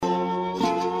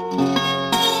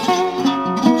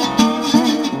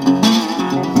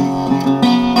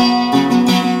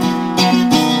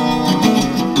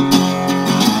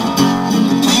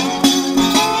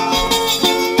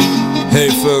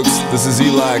This is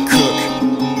Eli Cook,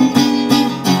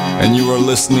 and you are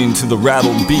listening to the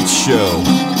Rattled Beach Show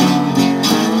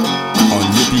on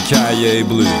Yippee-Ki-Yay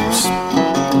Blues.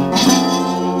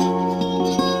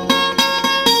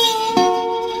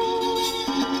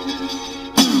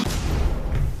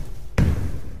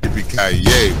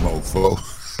 Yippee-Ki-Yay, mofo.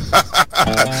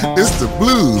 It's the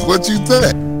blues. What you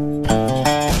think?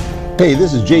 Hey,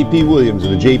 this is J.P. Williams of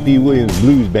the J.P. Williams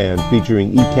Blues Band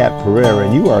featuring E-Cat Pereira,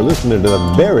 and you are listening to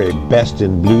the very best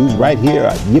in blues right here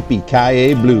at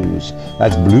Yippee-Ki-Yay Blues.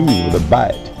 That's blues with a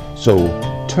bite. So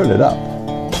turn it up.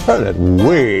 Turn it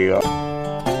way up.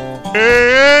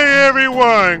 Hey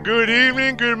everyone, good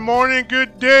evening, good morning,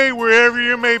 good day, wherever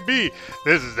you may be.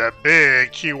 This is the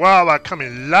Big Chihuahua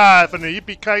coming live from the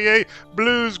Yippee-Ki-Yay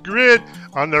Blues Grid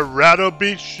on the Rattled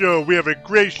Beach Show. We have a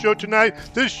great show tonight.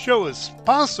 This show is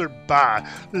sponsored by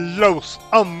Los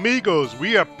Amigos.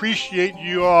 We appreciate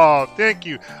you all. Thank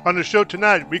you. On the show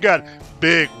tonight, we got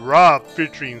Big Rob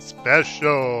featuring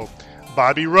Special,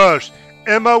 Bobby Rush,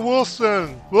 Emma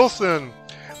Wilson.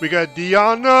 We got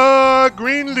Deanna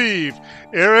Greenleaf,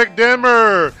 Eric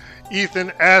Demmer,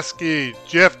 Ethan Askey,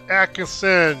 Jeff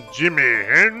Atkinson, Jimi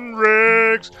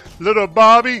Hendrix, Little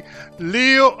Bobby,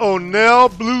 Leo O'Neill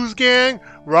Blues Gang,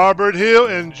 Robert Hill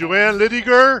and Joanne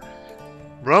Liddiger,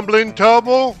 Rumbling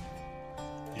Tubble,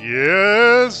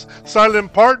 yes,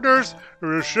 Silent Partners,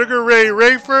 Sugar Ray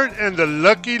Rayford, and the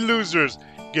Lucky Losers.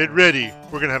 Get ready.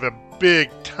 We're going to have a big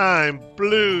time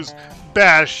blues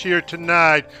bash here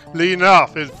tonight. Leading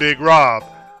off is Big Rob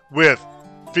with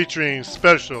featuring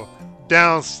Special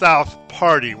Down South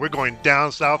Party. We're going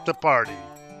down south to party.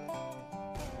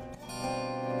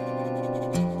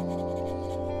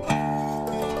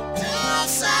 Down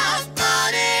south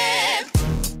party.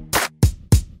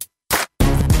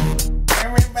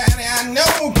 Everybody I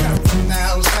know come from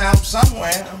down south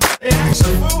somewhere. They ask a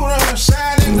fool on a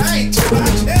Saturday night till I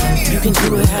tell you. You can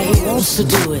do it how you wants to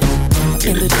do it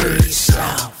in the dirty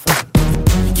south.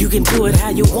 You can do it how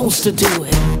you wants to do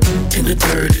it in the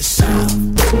dirty south.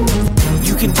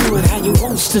 You can do it how you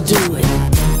wants to do it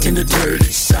in the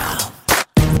dirty south.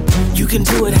 You can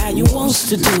do it how you wants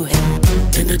to do it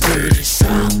in the dirty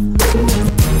south.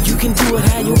 You can do it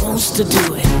how you wants to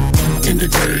do it in the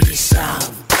dirty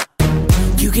south.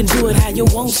 You can do it how you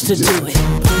wants to do it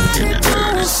in the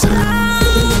dirty south.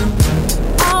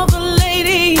 All the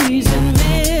ladies in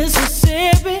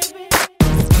Mississippi,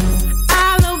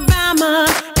 Alabama,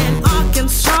 and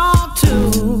Arkansas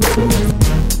too,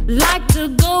 like to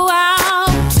go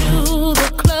out to the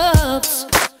clubs.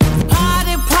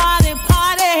 Party, party,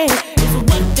 party is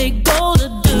what they go to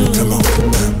do.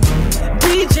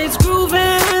 DJ's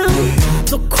grooving,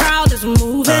 the crowd is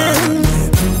moving,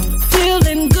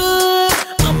 feeling good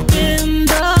up in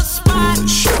the spot.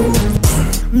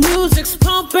 Music's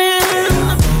pumping,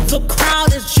 the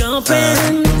crowd is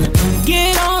jumping.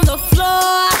 Get on the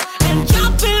floor and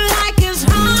jumping like it's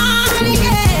hot,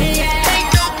 yeah. Ain't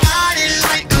nobody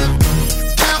like a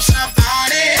down south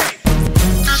party.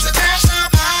 'Cause the down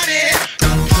south party,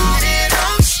 the party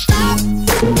don't stop.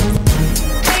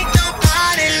 Ain't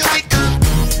nobody like a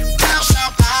down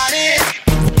south party.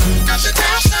 'Cause the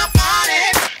down south party,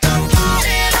 the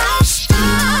party don't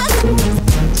stop.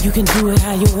 You can do it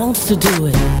how you wants to do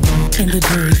it in the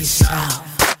dirty south.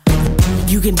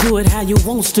 You can do it how you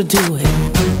wants to do it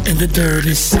in the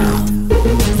dirty south.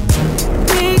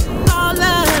 Big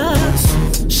callers,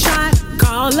 shot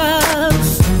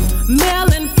callers, male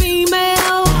and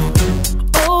female,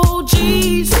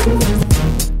 OGs,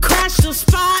 crash the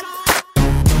spot,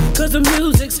 'cause the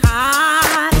music's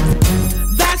hot.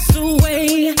 That's the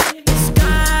way it's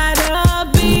gotta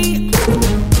be.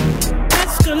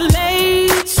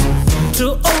 Escalades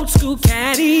to old school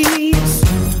caddies,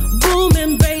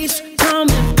 booming bass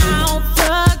coming out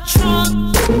the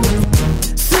trunk,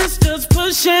 sisters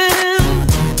pushing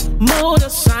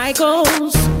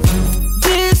motorcycles.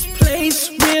 This place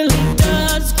really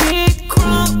does get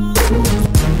crunk.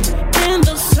 In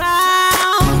the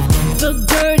South, the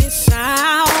dirty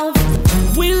South,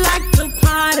 we like to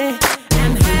party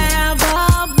and have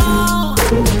a ball.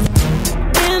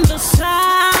 In the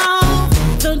South,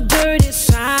 the dirty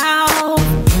South,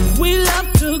 we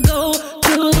love to go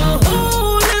to the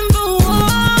hole in the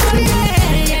wall,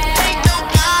 yeah. Ain't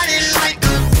nobody like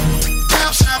a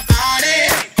down south party.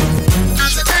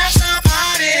 'Cause the down south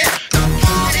party, the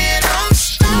party don't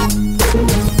stop.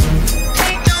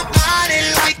 Ain't nobody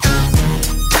like a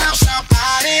down south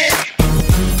party.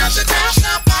 'Cause the down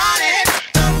south party,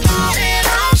 the party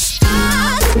don't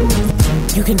stop.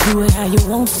 You can do it how you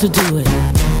wants to do it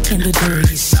in the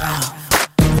dirty south.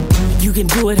 You can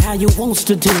do it how you wants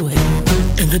to do it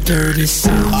in the dirty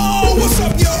South. Oh, what's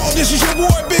up, y'all? This is your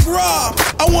boy, Big Rob.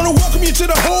 I want to welcome you to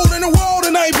the hole in the wall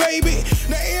tonight, baby.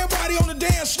 Now, everybody on the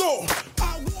dance floor,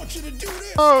 I want you to do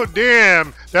this. Oh,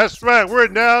 damn. That's right. We're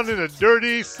down in the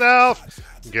dirty South.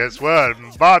 Guess what?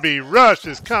 Bobby Rush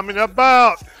is coming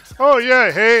about. Oh,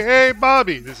 yeah. Hey, hey,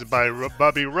 Bobby. This is by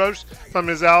Bobby Rush from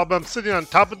his album Sitting on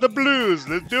Top of the Blues.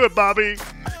 Let's do it, Bobby.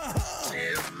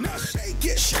 Now shake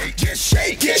it, shake it,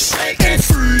 shake it, shake it,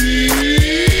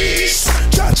 freeze.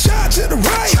 Cha-cha to the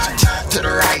right, cha-cha to the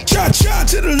right, cha-cha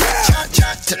to the left,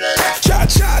 cha-cha to the left,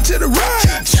 cha-cha to the right,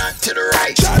 cha-cha to the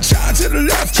right, cha-cha to the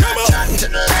left. Come on, to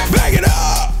the left. Back it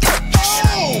up,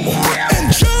 oh,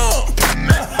 and jump.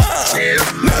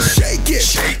 Now shake it,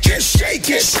 shake it, shake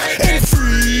it, and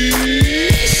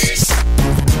freeze.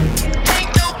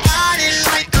 Ain't nobody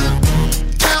like a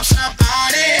bounce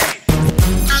body.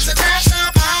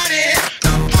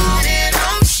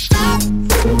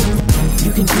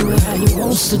 You can do it how you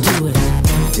wants to do it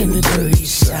in the dirty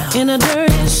South. In the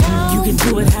dirty South. You can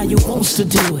do it how you wants to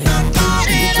do it in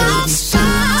the dirty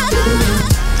South.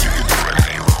 You can do it how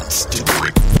you wants to do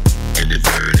it in the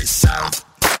dirty South.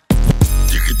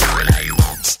 You can do it how you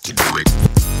wants to do it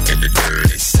in the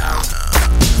dirty South.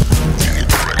 You can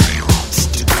do it how you wants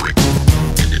to do it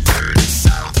in the dirty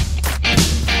South.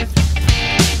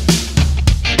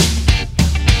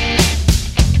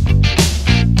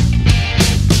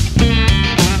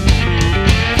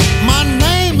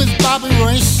 Bobby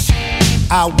Rush,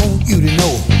 I want you to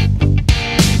know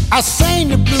I sing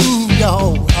the blues,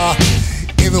 y'all,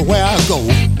 everywhere I go.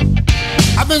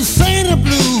 I've been singing the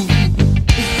blues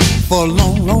for a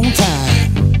long, long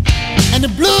time. And the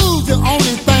blues the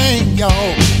only thing,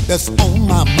 y'all, that's on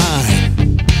my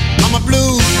mind. I'm a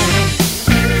blues man,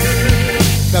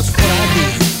 that's what I do.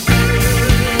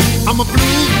 I'm a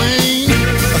blues man,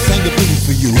 I sing the blues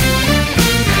for you.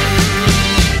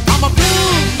 I'm a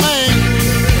blues man,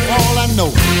 all I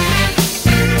know.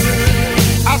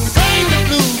 I sing the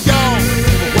blues, y'all,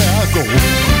 everywhere I go.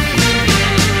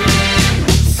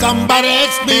 Somebody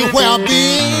asked me where I've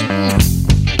been.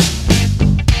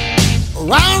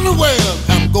 Around the world,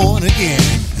 I'm going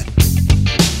again.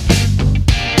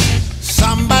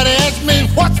 Somebody asked me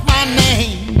what's my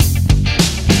name.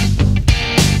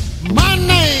 My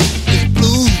name is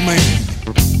Blues Man.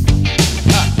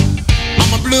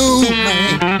 I'm a blues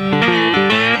man.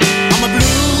 I'm a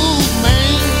blues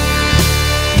man.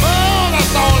 Oh,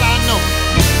 that's all I know.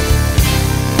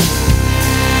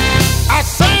 I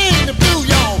sing the blues,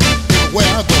 y'all, where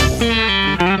I go.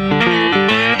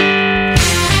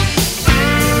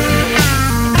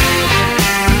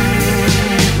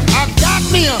 I got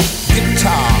me a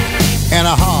guitar and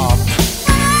a harp.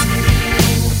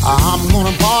 I'm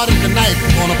gonna party tonight,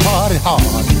 gonna party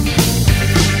hard.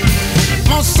 I'm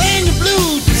gonna sing the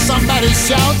blues, somebody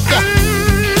shout.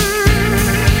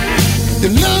 The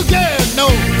little girl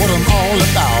knows what I'm all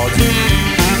about.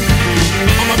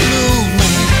 I'm a blues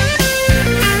man,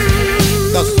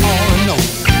 that's all I know.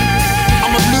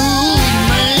 I'm a blues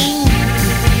man,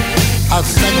 I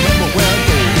sing everywhere I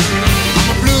go. I'm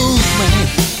a blues man,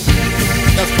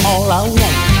 that's all I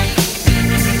want.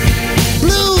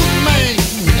 Blues man,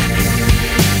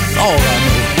 that's all I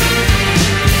know.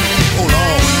 Hold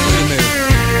on, wait a minute.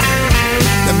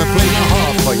 Let me play my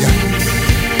harp for you.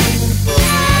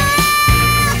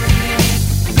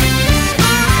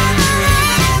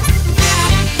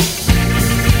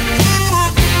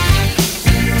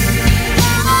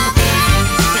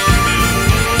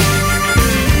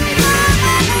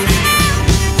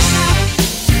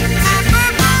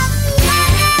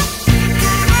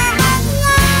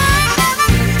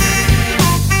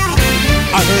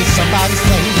 I heard somebody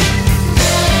say,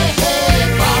 hey, hey,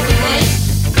 Bobby Rice.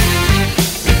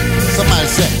 Somebody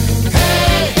say,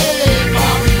 hey, hey,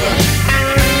 Bobby Rice.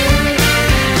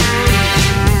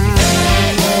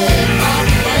 Hey, hey,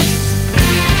 Bobby Rice.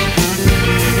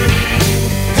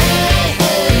 Hey,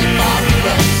 hey, Bobby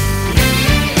Rice.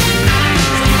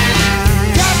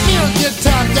 Got me a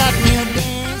guitar, got me a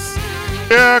dance.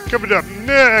 Yeah, coming up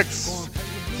next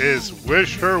is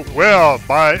Wish Her Well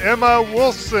by Emma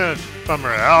Wilson from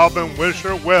her album Wish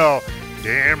Her Well.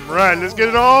 Damn right, let's get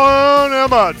it on,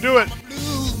 Emma, do it.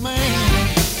 Blues man,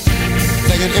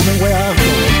 singing everywhere I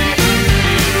go.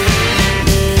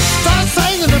 Started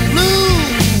singing the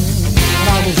blues when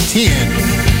I was 10.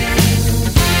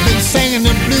 Been singing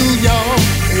the blues, y'all,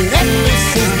 ever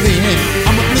since then.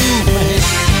 I'm a blues man.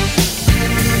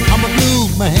 I'm a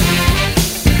blues man.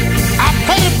 I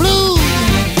play the blues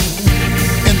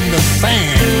in the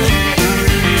sand.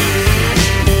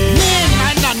 Men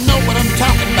might not know what I'm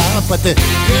talking about, but the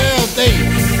girls, they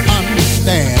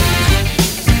understand.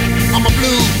 I'm a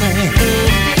blues man.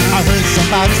 I heard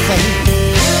somebody say,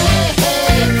 hey,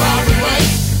 hey, Bobby Ray.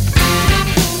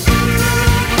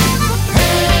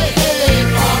 Hey, hey,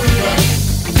 Bobby Ray.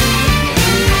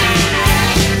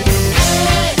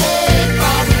 Hey, hey,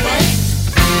 Bobby Ray.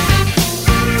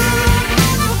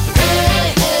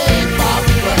 Hey, hey,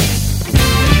 Bobby Ray.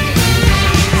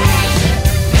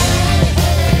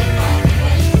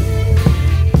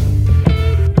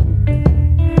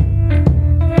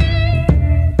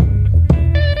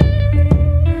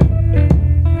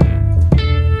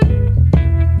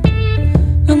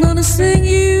 Sing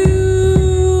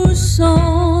you a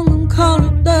song and call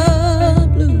it the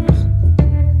blues.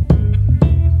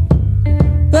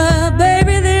 But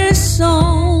baby, this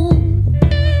song,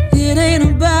 it ain't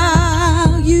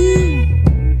about you.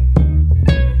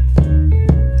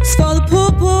 It's for the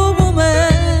poor, poor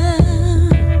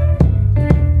woman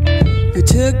who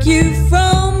took you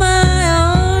from my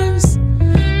arms.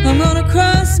 I'm gonna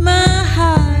cross my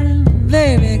heart and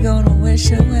baby, gonna wish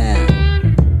her well.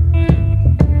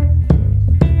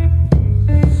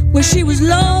 Well, she was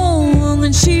long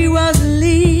and she was a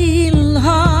little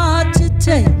hard to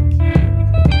take,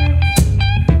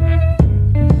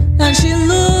 and she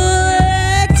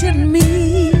looked at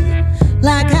me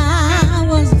like I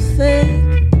was a fake.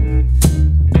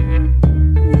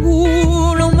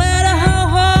 Ooh, no matter how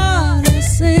hard I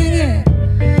sing it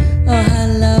or how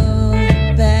low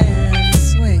the band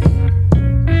swing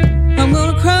it, I'm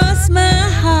gonna cross my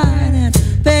heart and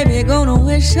baby gonna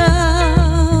wish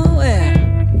her well.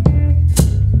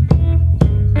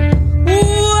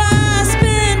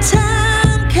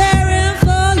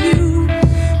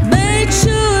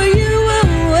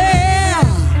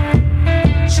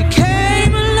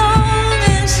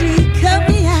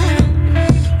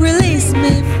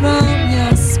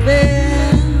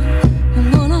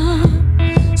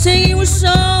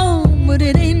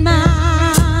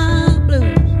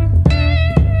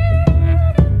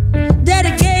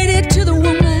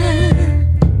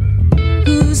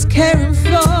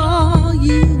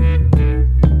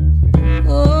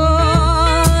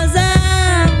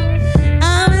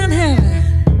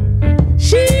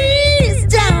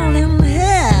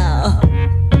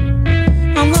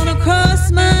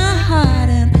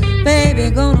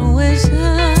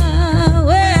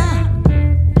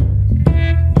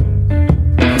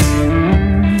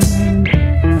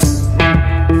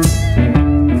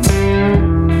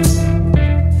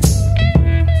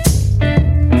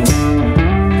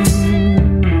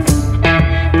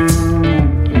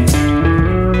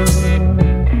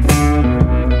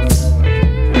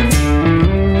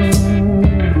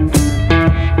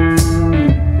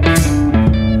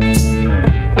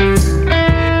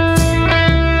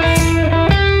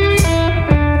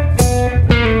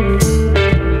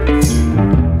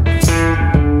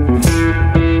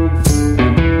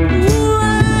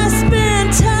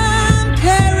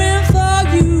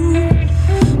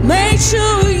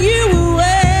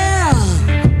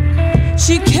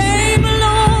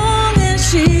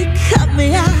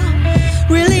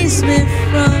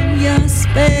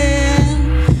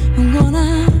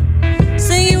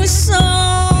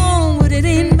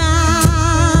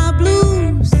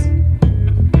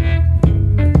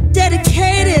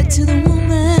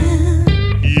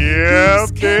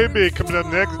 Coming up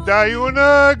next,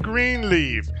 Diuna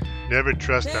Greenleaf. Never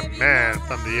Trust a Man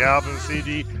from the album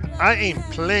CD. I Ain't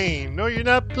Playing. No, you're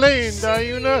not playing,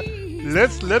 Diuna.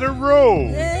 Let's let her roll.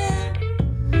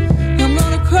 I'm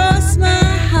gonna cross my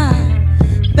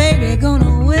heart, baby,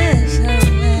 gonna wish her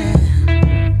well.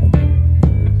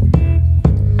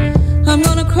 I'm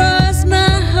gonna cross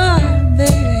my heart,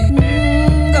 baby,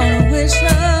 gonna wish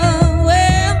her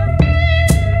well.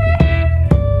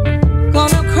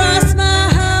 Gonna cross my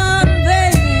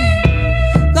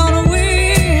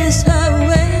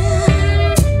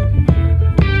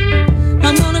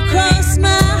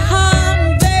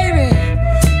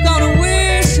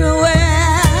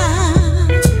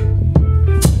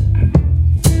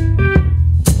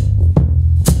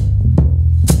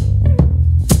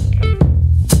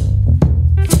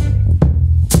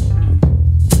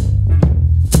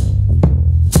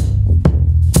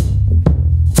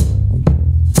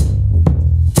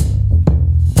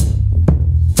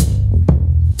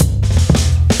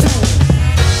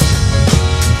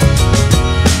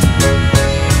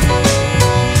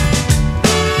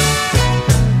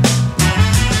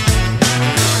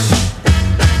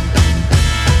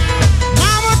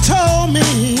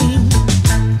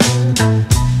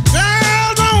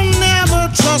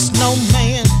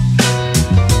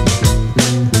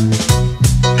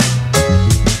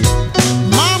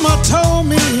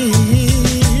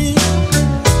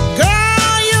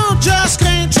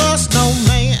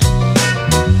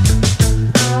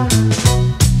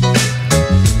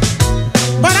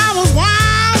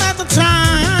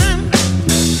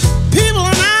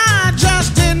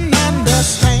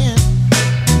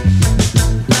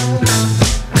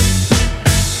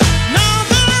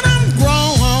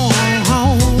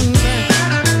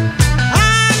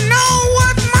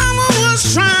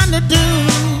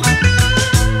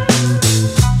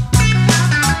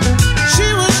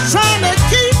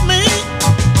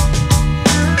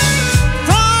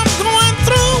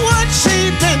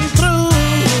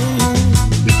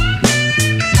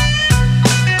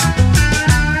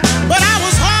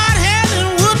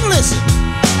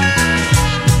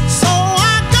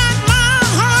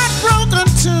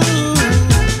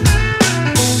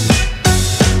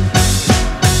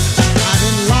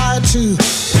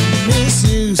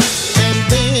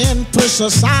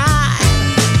aside.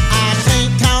 I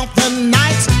can't count the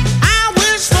nights I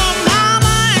wish for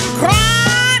mama and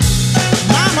cried.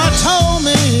 Mama told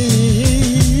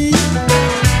me,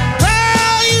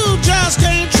 girl, you just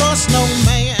can't trust no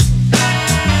man.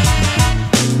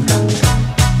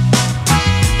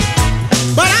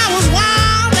 But I was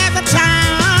wild at the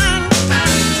time.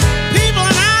 People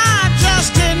and I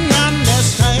just didn't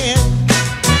understand.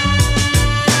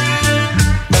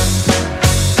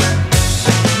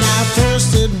 My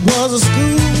first it was a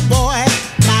schoolboy,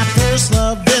 my first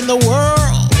love in the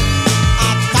world.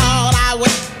 I thought I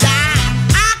would die.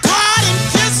 I caught him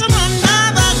kissing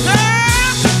another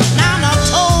girl. Mama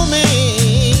told me,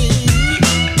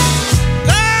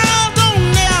 girl, don't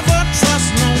never trust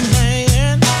no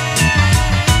man.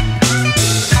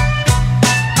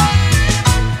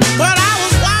 But I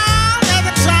was wild at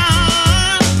the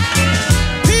time.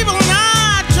 People and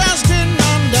I just didn't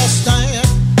understand.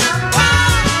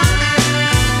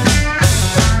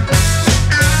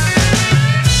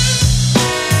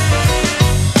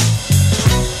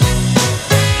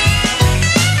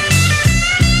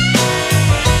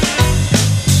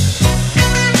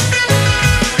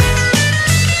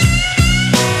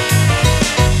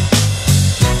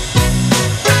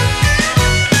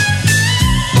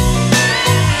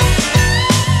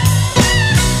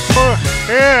 Oh,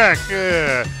 heck,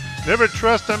 never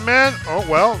trust a man? Oh,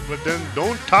 well, but then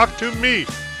don't talk to me.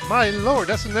 My lord,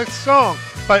 that's the next song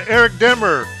by Eric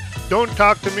Demmer. Don't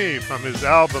Talk to Me from his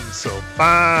album So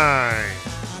Fine.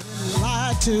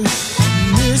 Lie to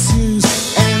misuse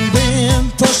and then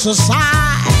push aside.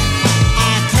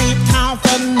 I can't count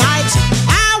the nights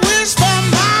I wish for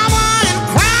mama and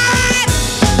cried.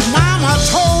 Mama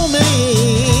told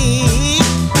me,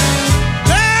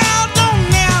 girl, don't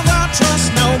never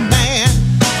trust no man.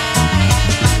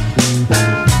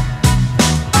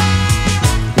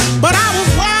 But I was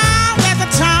wild at the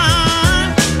time.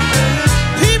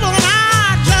 People and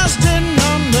I just didn't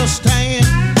understand.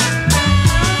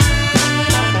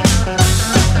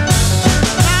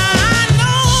 I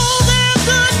know there's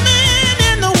good men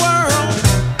in the world.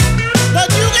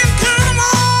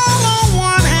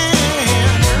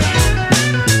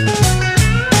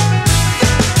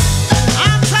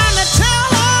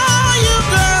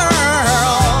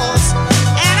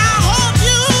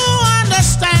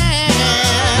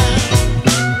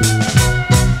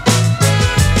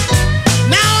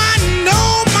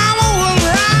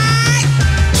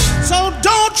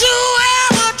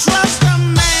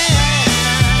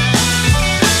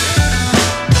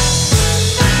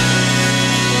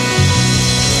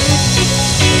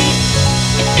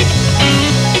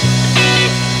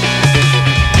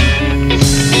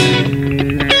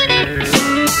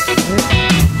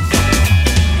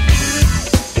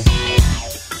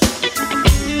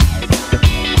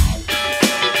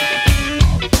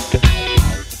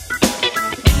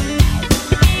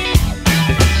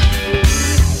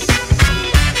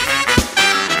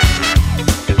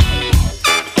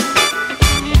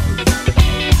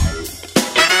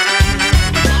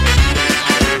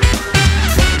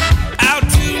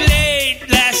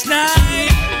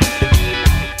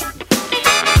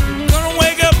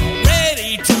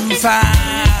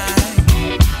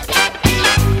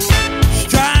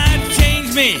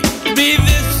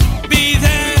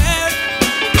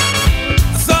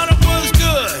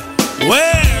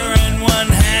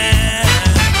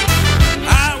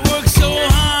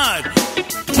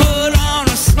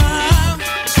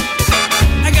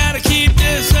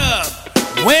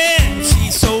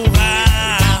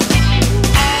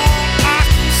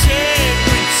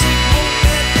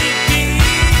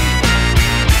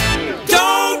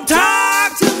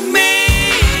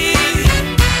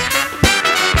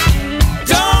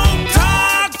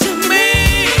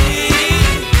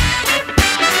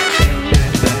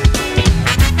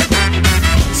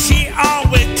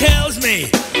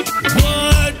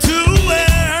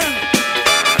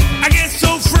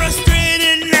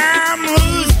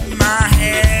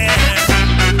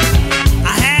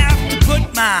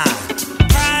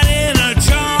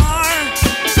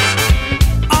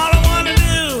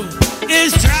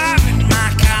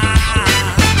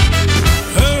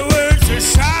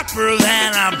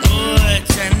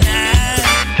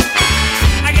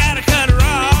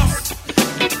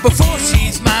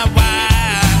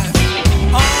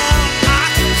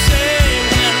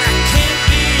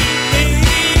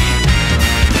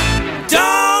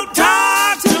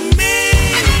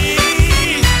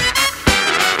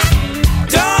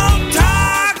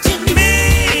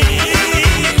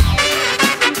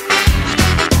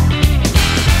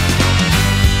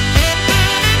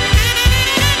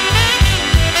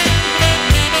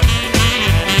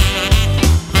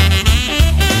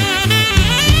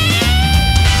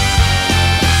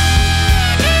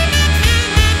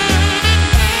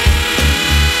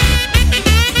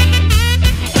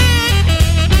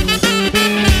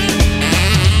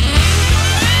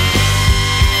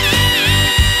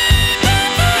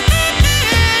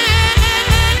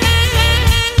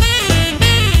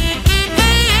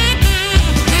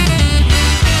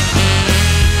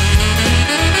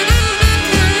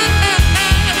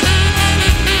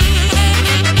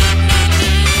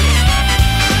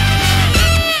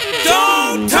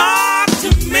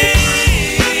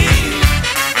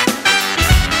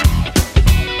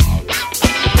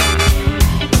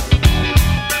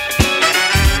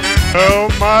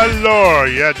 Oh my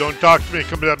lord. Yeah, don't talk to me.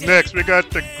 Coming up next, we got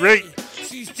the great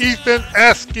Ethan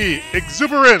Askey,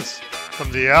 Exuberance,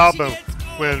 from the album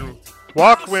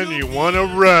Walk When You Wanna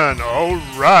Run. All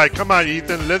right, come on,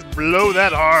 Ethan, let's blow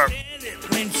that harp.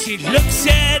 When she looks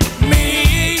at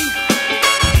me,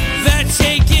 that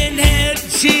shaking head,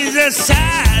 she's a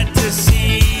sight to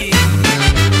see.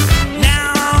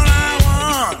 Now all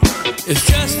I want is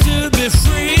just to be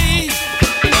free.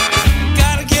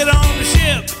 Gotta get on the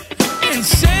ship and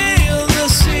sail the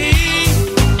sea.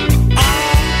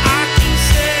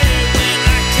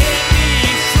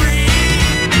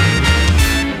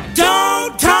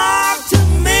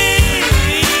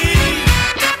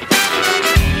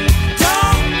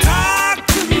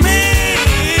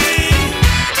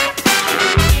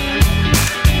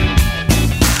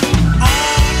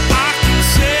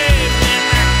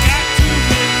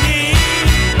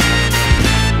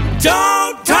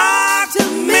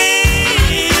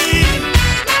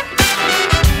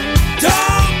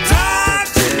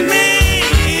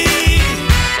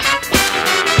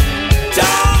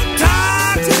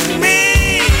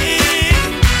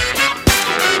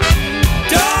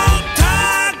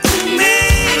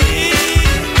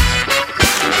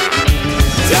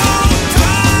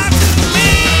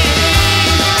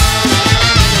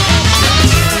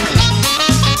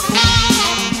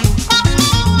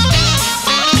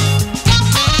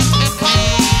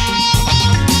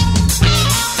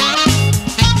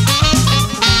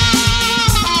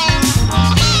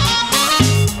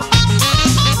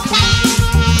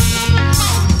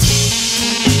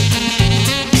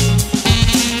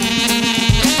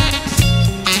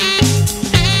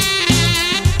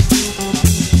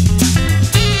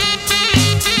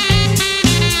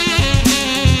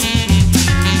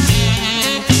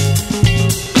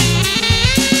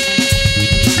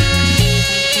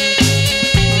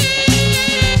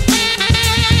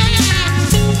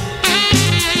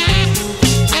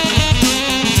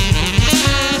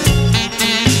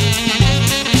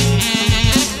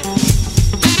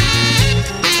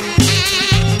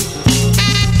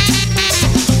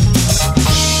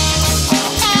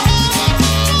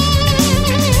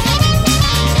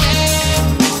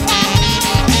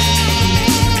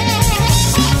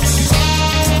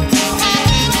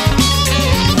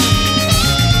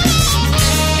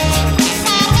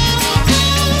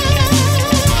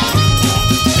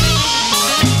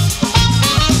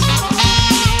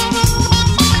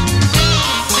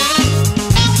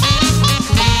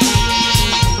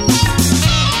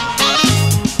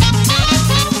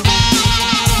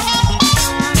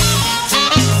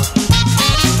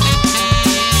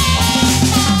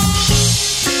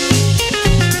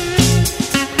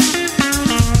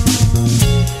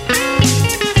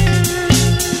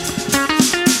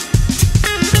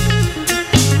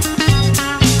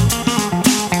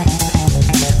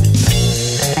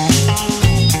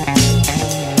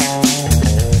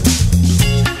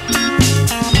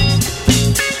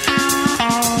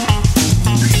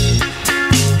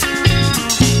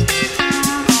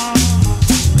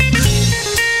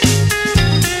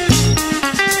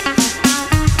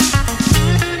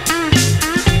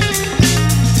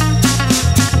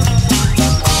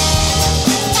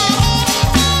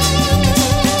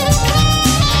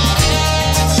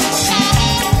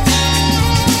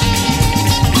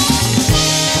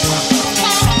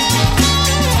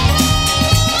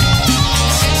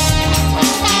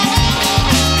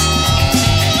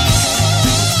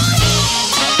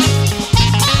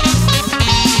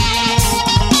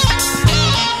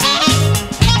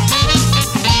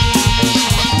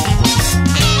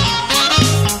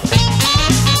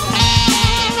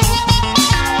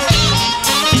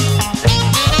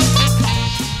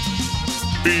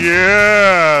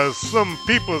 Yeah, some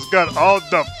people's got all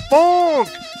the funk.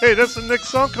 Hey, that's the next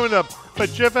song coming up by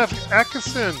Jeff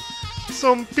Atkinson.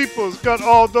 Some people's got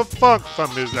all the funk from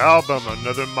his album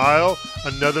Another Mile,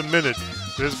 Another Minute.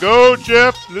 Let's go,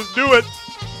 Jeff. Let's do it.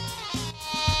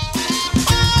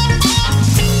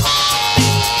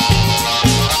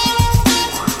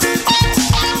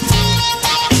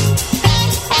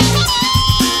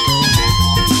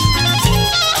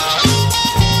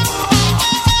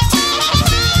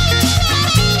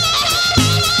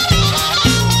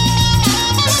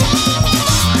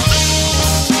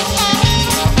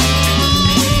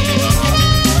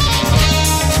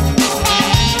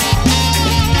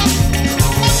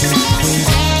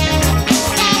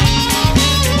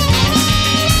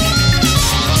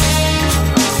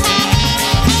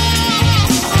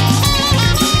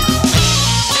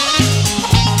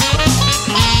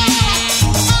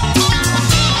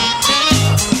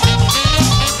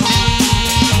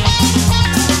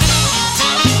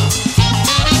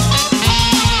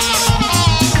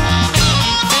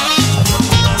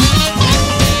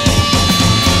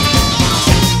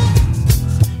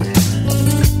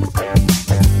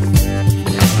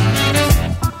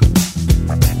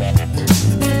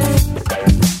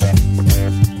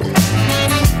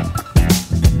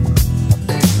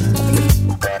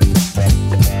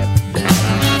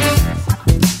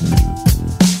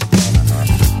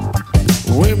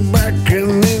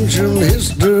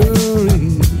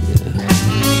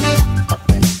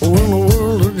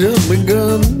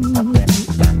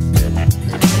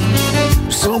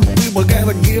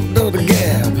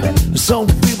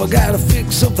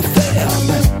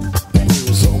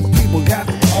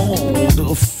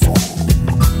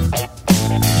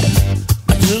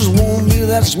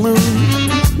 smooth.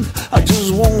 I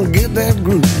just wanna get that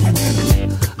groove.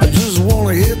 I just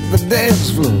wanna hit the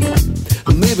dance floor,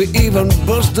 maybe even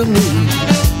bust a move.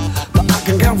 But I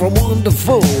can count from 1 to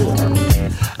 4,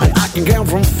 and I can count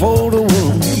from 4 to 1.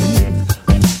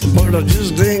 But I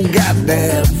just ain't got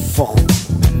that funk.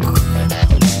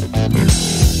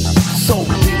 Some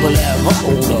people have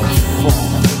all the funk.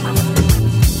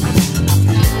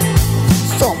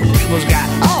 Some people's got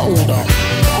all the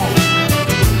funk.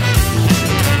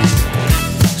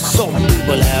 Some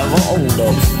people have all the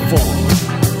fun.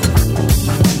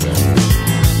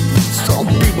 Some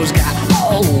people's got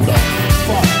all the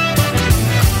fun.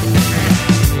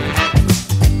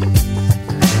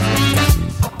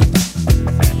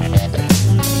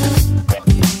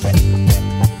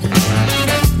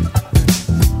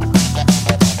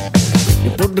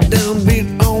 You put the downbeat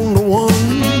on the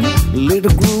one, lay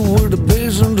the groove with the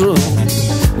bass and drum.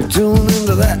 You tune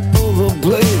into that other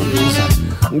place,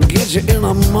 get you in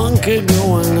a monkey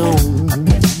going on.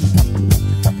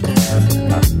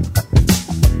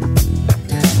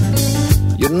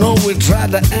 You know we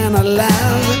tried to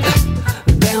analyze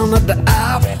it down at the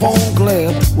iPhone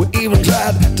club. We even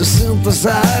tried to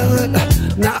synthesize it.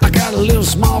 Now I got a little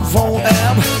smartphone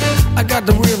app. I got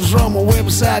the riffs from a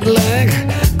website link.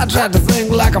 I tried to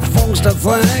think like a funkster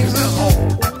thinks,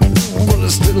 but I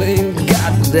still ain't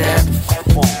got that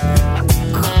funk.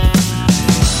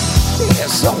 Yeah,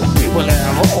 some people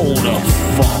have all the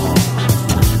fun.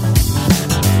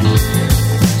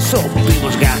 Some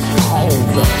people's got all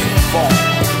the fun.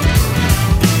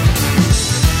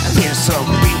 Yeah, some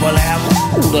people have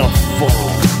all the fun.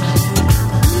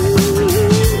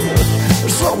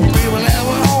 Some people have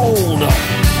all the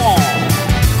fun.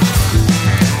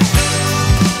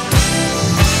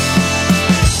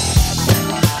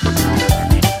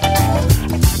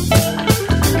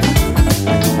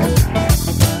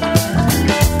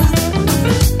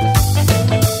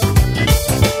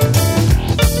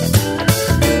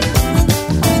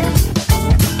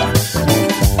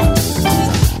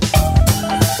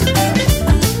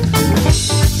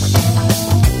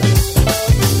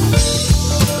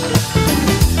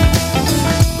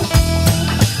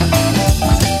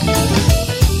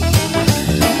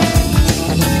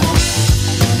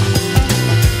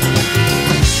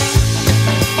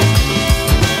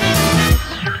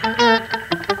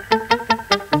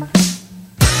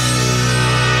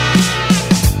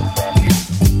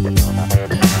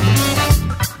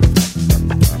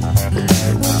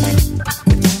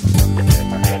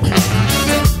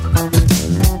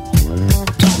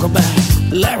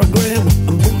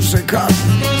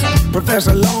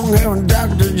 Professor Longhair and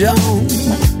Dr. Jones.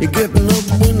 You're getting up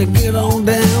when they get on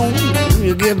down.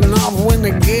 You're getting off when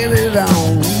they get it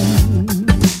on.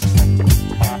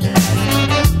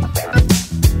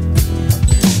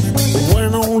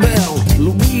 Went on down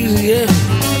Louisiana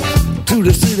to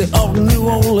the city of New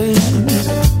Orleans,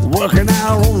 working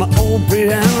out on the old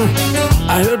piano.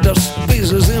 I heard the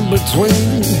spaces in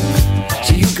between,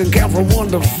 so you can count from 1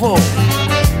 to 4,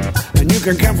 and you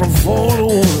can count from 4 to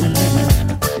 1.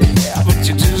 But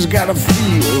you just gotta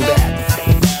feel that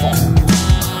funk.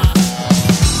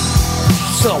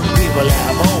 Some people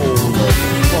have all the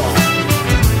fun.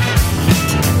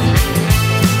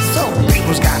 Some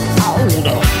people's got all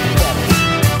the fun.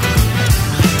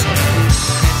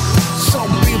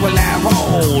 Some people have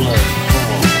all the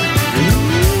fun.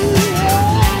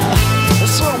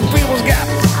 Some people's got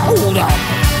all the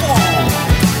fun.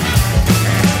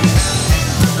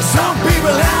 Some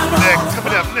people have all.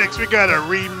 Coming up next, we got a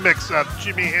remix of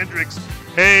Jimi Hendrix,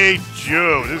 Hey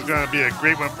Joe. This is going to be a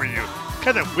great one for you.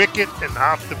 Kind of wicked and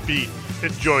off the beat.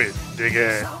 Enjoy it. Dig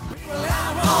it.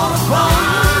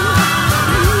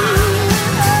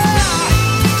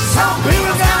 Some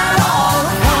people got all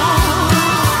the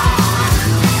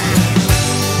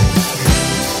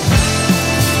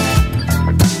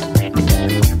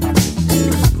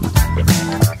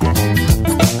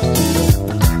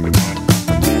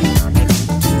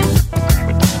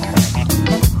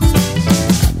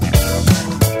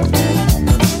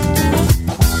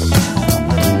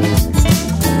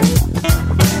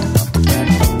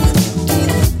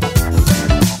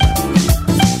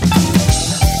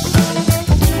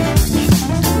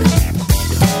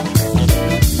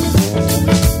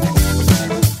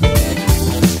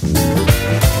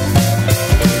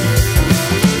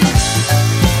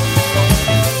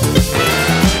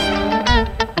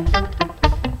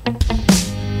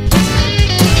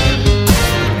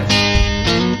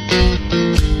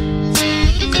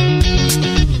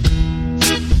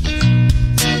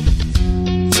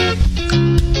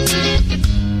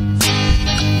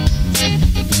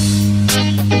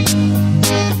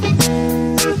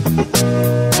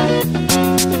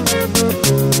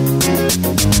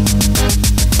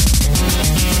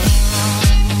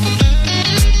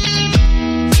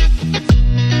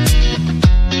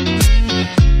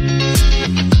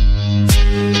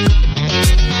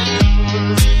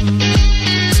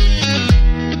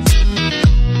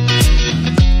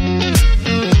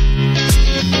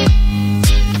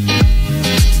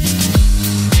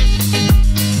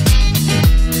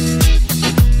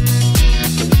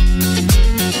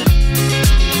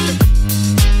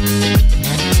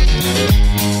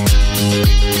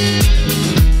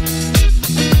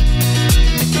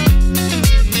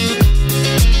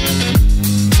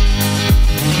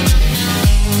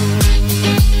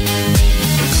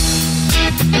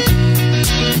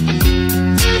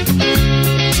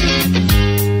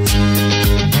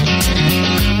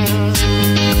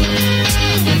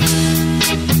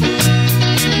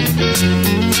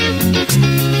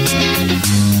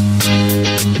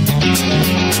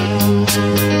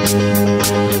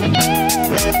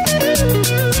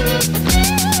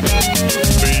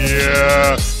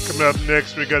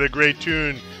next we got a great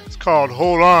tune. It's called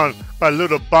Hold On by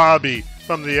Little Bobby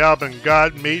from the album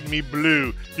God Made Me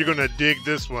Blue. You're gonna dig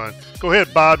this one. Go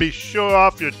ahead, Bobby, show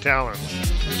off your talent.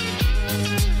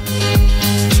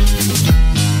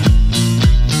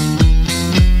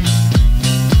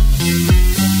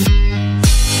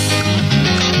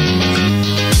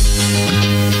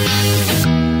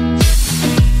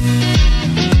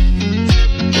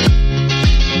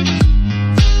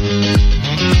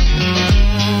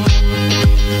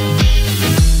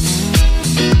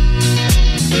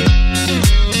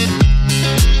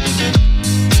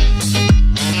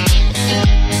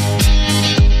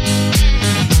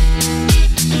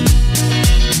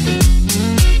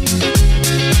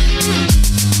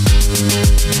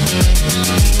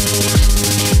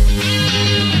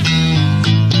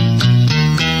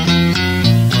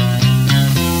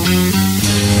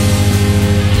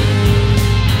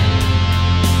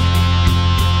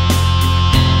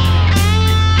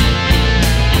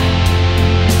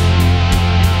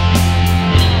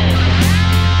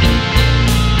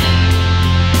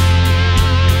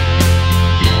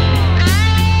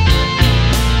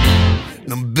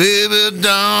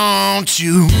 Don't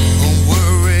you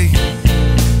worry,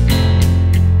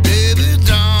 baby,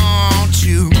 don't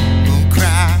you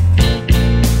cry,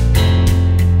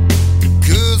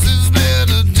 'cause there's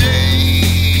better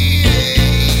days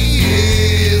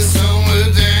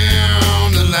somewhere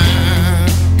down the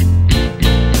line.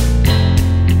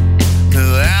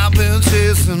 Now I've been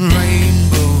chasing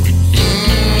rainbows,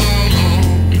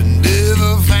 but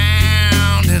never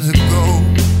found any gold.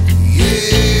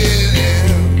 Yeah.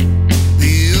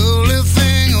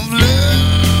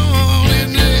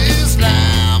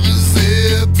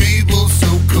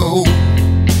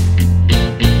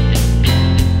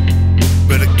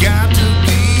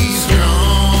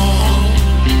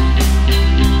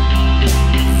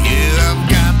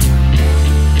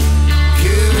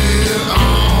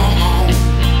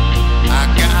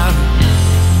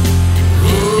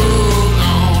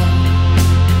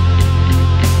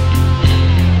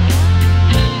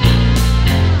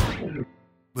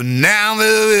 But now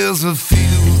there is a few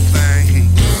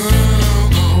things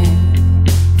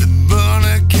that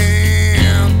money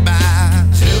can't buy,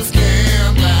 just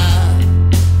can't buy.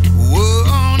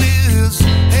 One is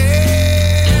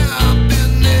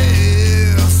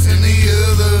happiness and the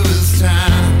other is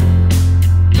time.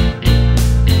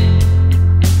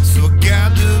 So I got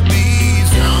to be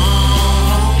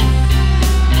strong.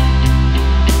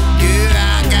 Yeah,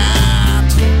 I got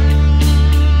to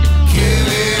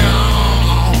carry on.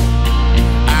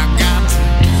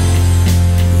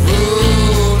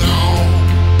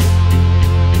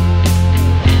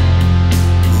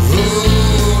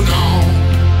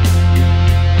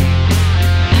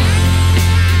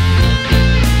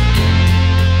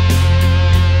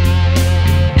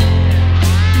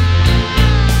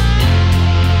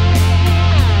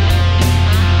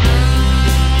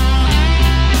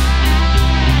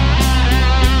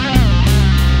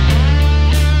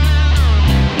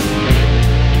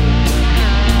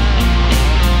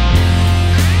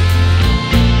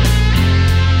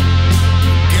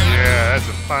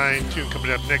 Fine tune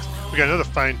coming up next. We got another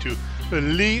fine tune. The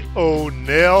Lee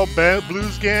O'Neill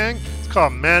Blues Gang. It's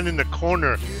called Man in the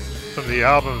Corner from the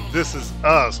album This Is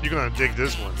Us. You're gonna dig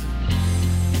this one.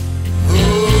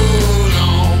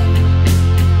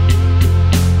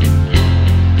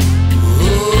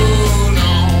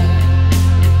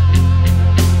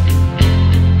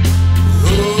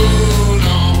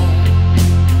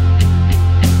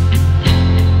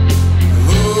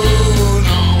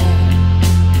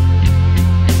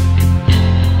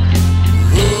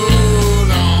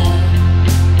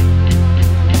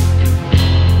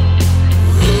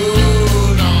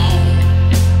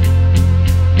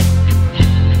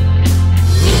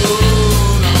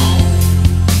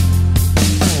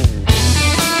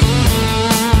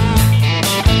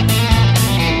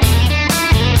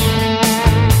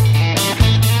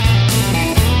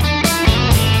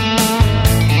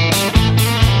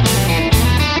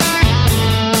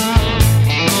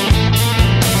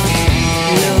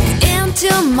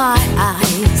 My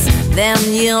eyes, then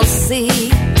you'll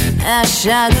see a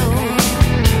shadow,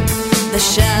 the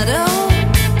shadow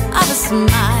of a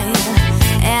smile,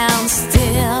 and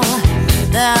still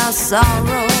the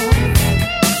sorrow.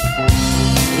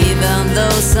 Even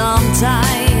though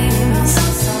sometimes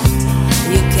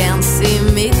you can't see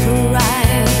me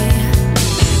cry,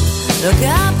 look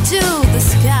up to the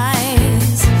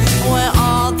skies where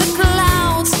all the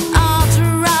clouds are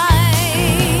dry.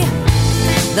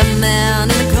 The man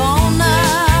in the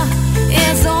corner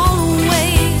is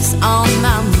always on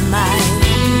my mind.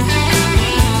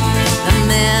 The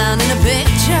man in the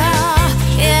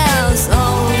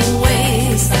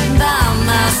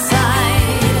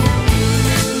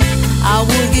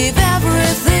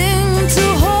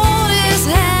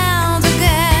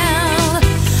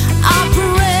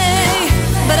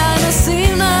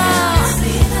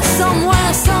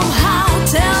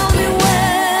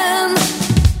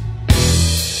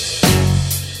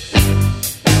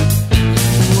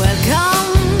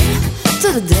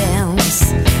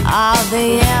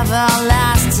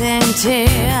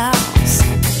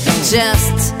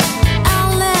just a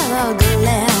little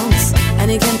glance, and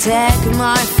you can take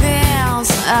my fears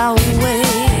away.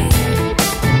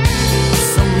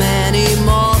 So many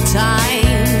more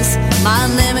times my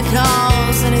name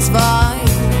calls in his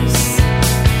voice,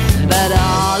 but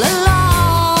all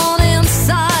alone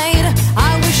inside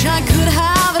I wish I could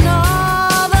have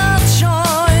another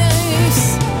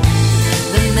choice.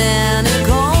 The man in the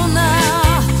corner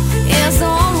is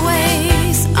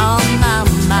always on my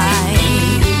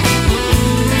mind.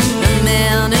 The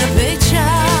man in the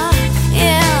picture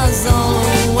is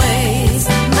always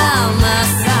by my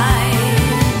side.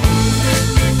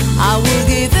 I will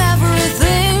give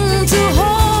everything to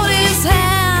hold his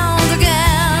hand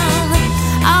again.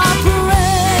 I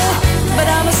pray, but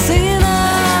I'm a sinner.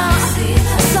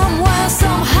 Somewhere,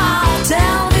 somehow,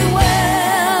 tell me when.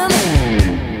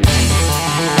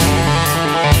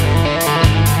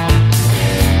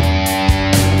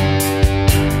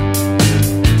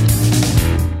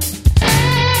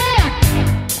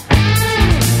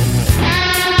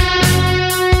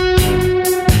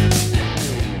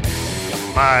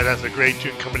 My, that's a great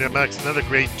tune coming up next. Another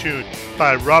great tune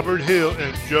by Robert Hill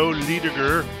and Joe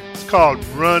Liediger. It's called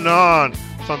Run On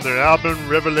from their album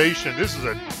Revelation. This is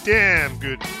a damn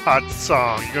good hot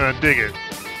song. You're gonna dig it.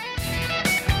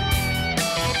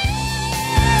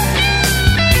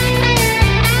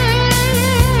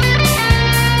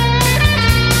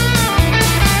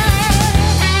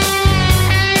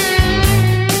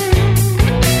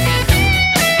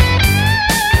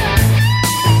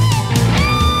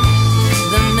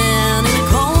 The man in the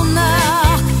corner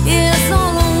is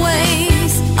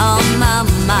always on my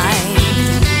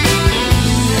mind.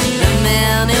 The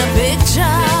man in the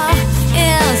picture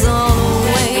is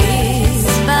always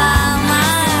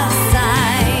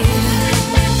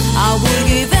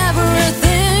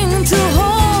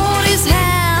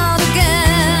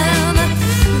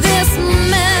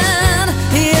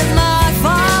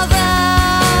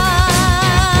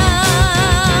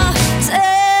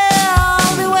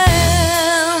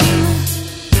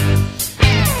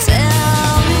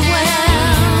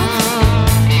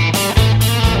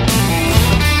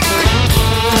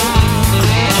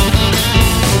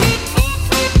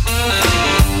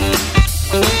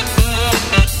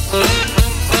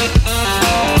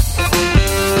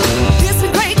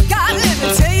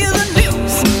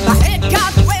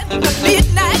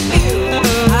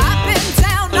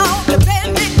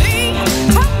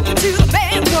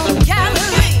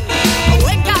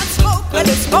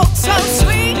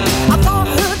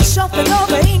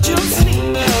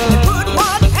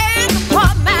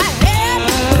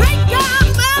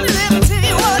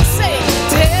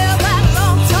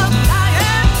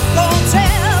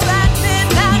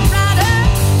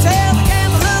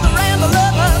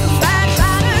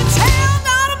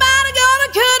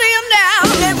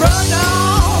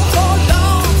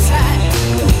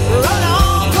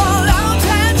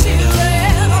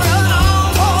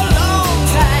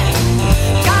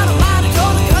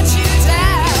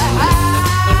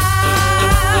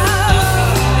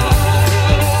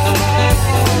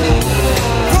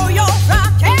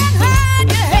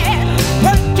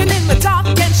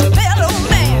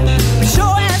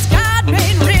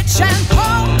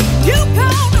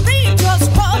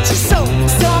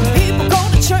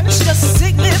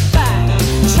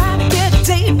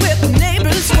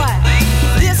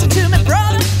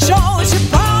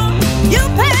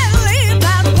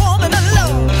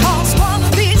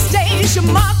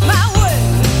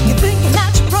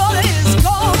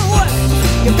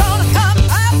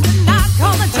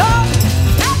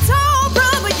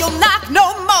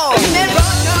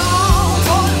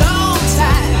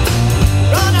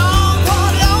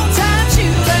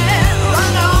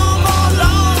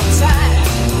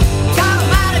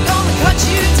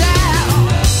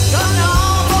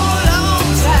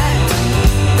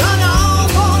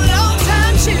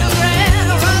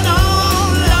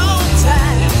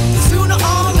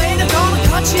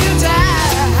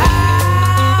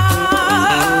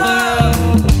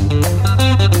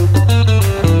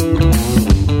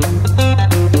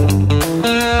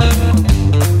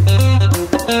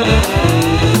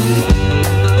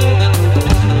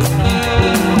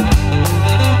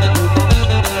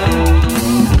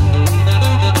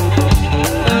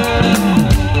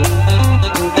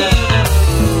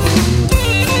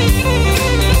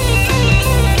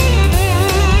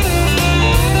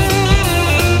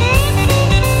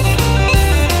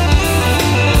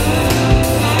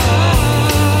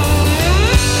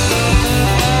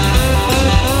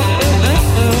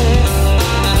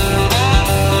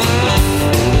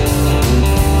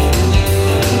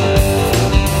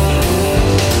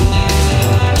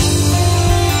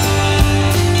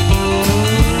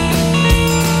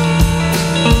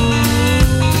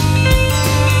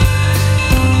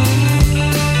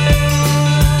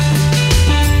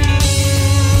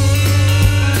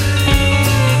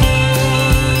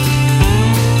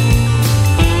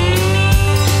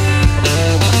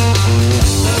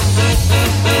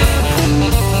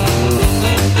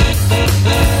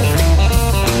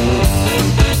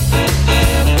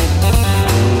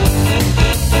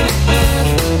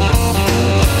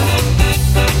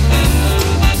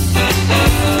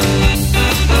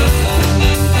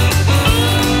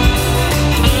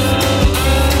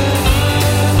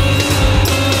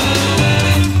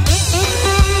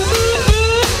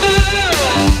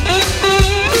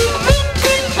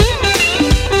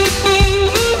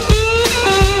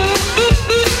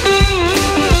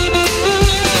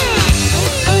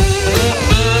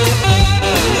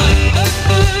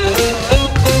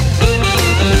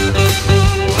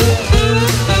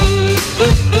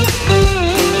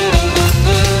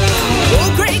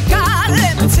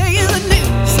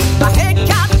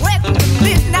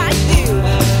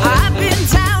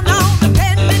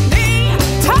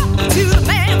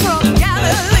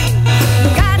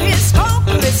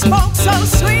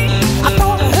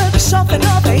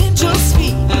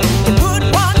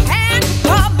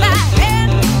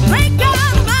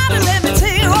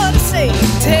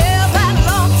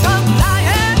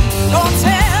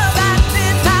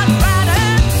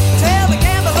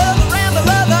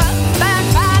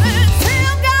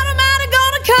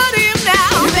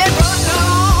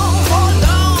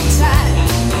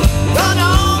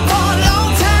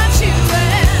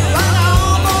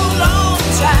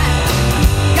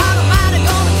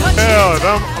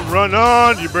Run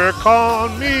on, you better call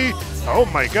on me. Oh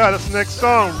my god, that's the next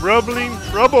song, Rubbling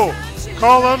Trouble,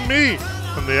 Call on Me,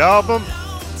 from the album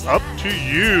Up to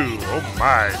You. Oh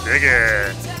my, dig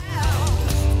it.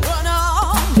 Run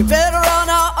on, you better run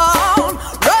on.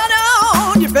 Run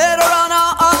on, you better run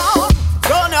on.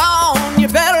 Run on, you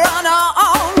better run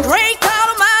on. Great God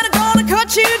Almighty gonna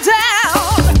cut you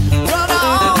down. Run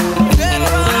on, you better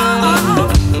run on.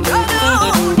 Run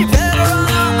on, you better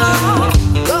run on.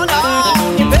 Run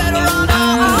on, you better run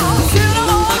on. Sooner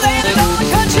or later gonna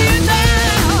cut you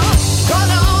down. Run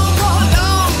on for a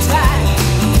long time.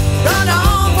 Run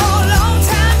on for a long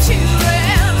time,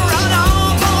 children. Run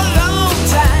on for a long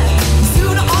time.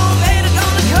 Sooner or later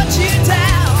gonna cut you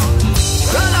down.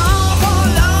 Run on for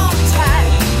a long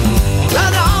time.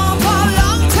 Run on for a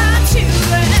long time,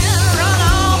 children. Run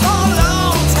on for a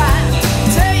long time.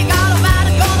 Tell you God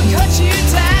Almighty gonna cut you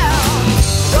down.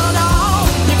 Run on,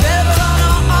 you better run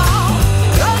on.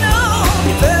 Run on,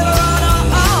 you better run on.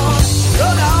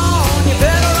 Run on, you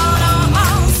better run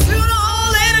on. Sooner or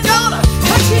later gonna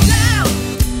cut you down.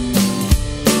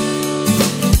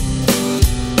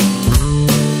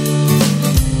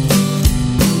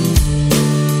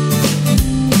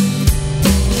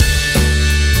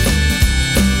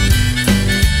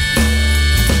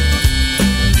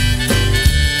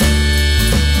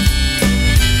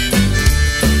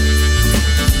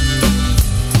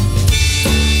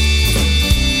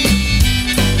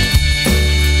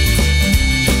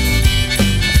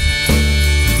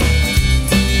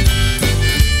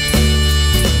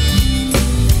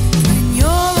 When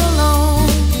you're alone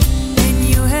and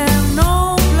you have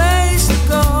no place to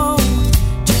go,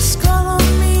 just call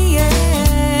on me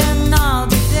and I'll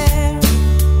be there.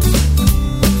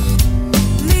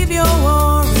 Leave your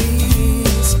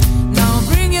worries, now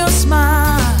bring your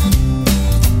smile.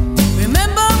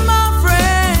 Remember, my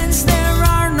friends, there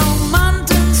are no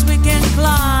mountains we can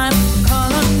climb.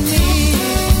 Call on me,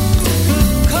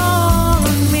 call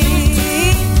on me.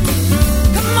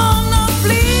 Come on now,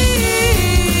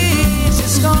 please,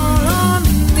 just call on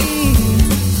me.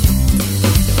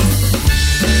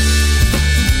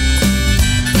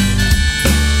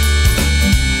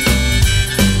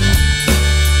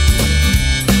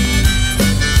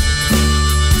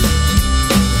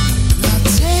 Now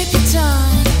take your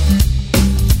time,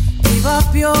 give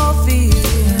up your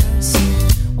fears.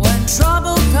 When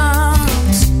trouble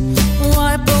comes,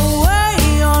 wipe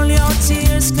away all your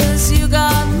tears, 'cause you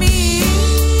got me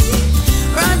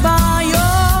right by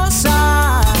your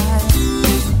side.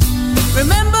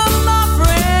 Remember, my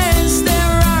friends,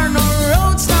 there are no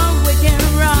roads that we can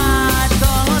ride.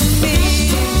 Call on me,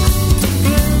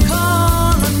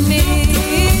 call on me.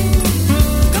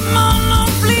 Come on now,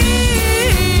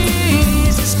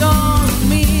 please, just call on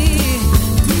me.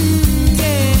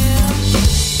 Yeah.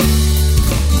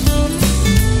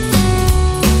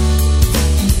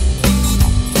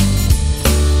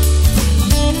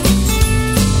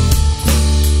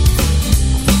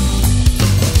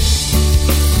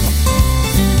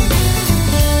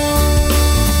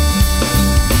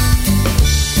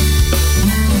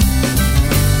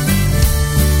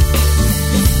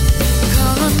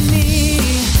 Call on me,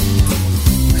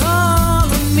 call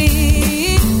on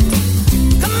me.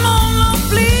 Come on now,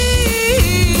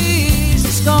 please,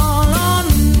 just call on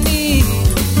me.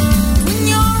 When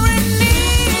you're in need,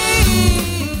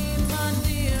 my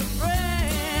dear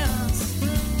friends,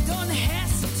 don't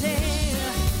hesitate,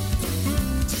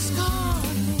 just call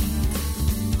on me.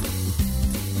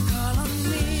 Call on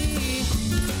me.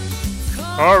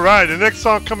 All right, the next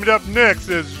song coming up next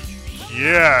is,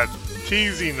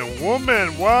 Teasing a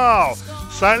Woman. Wow,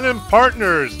 Silent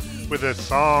Partners with a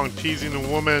song, Teasing a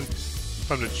Woman,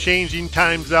 from the Changing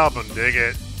Times album. Dig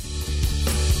it.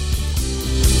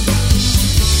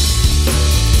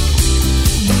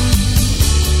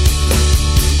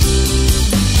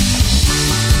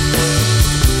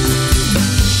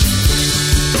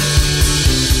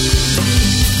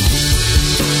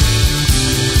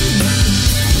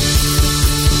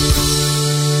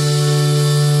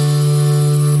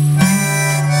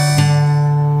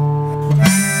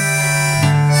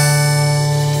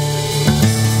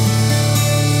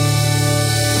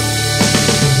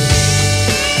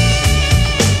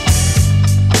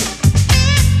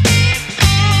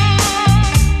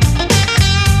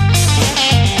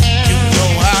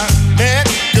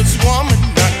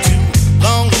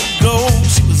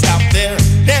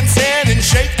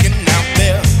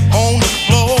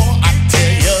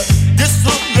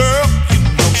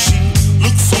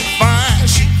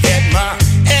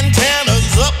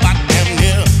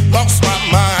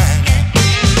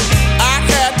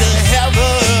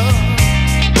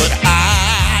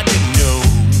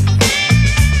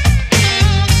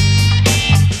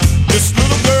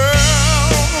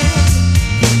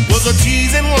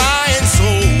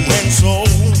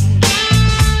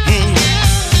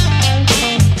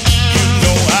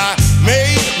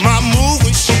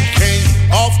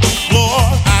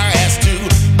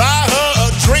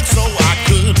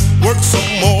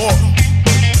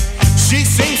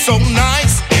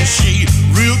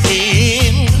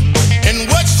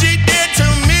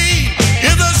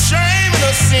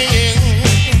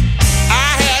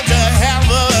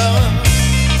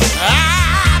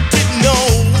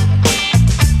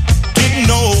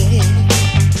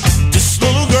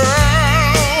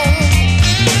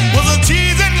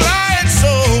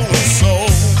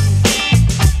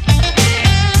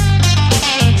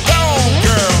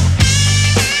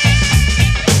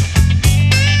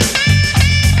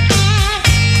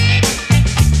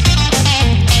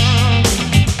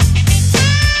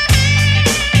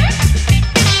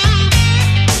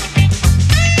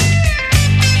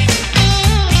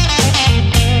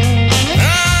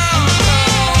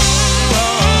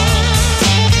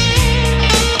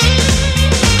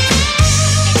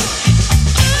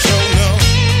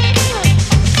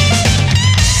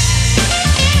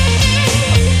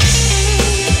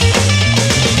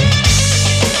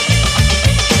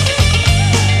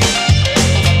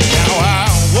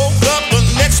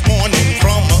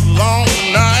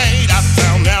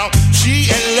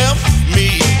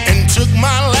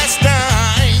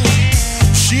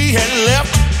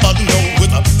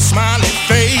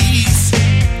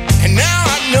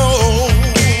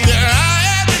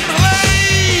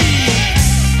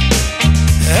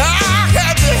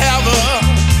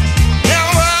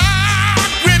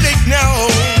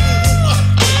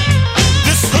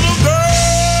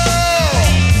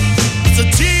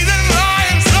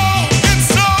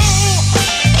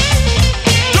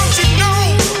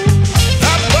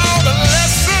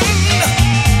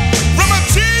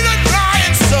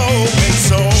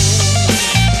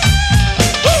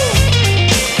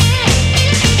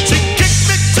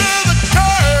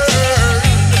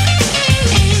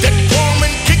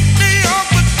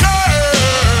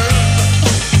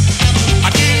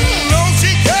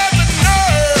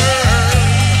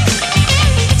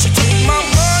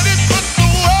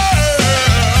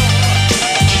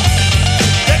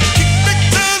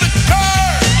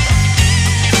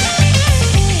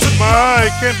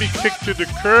 can't be kicked to the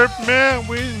curb, man.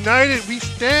 We're united, we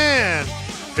stand.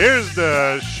 Here's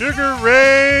the Sugar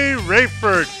Ray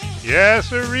Rayford. Yes,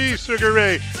 sirree, Sugar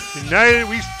Ray. United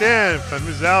we stand from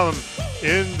his album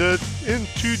In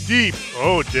Too Deep.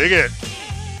 Oh, dig it.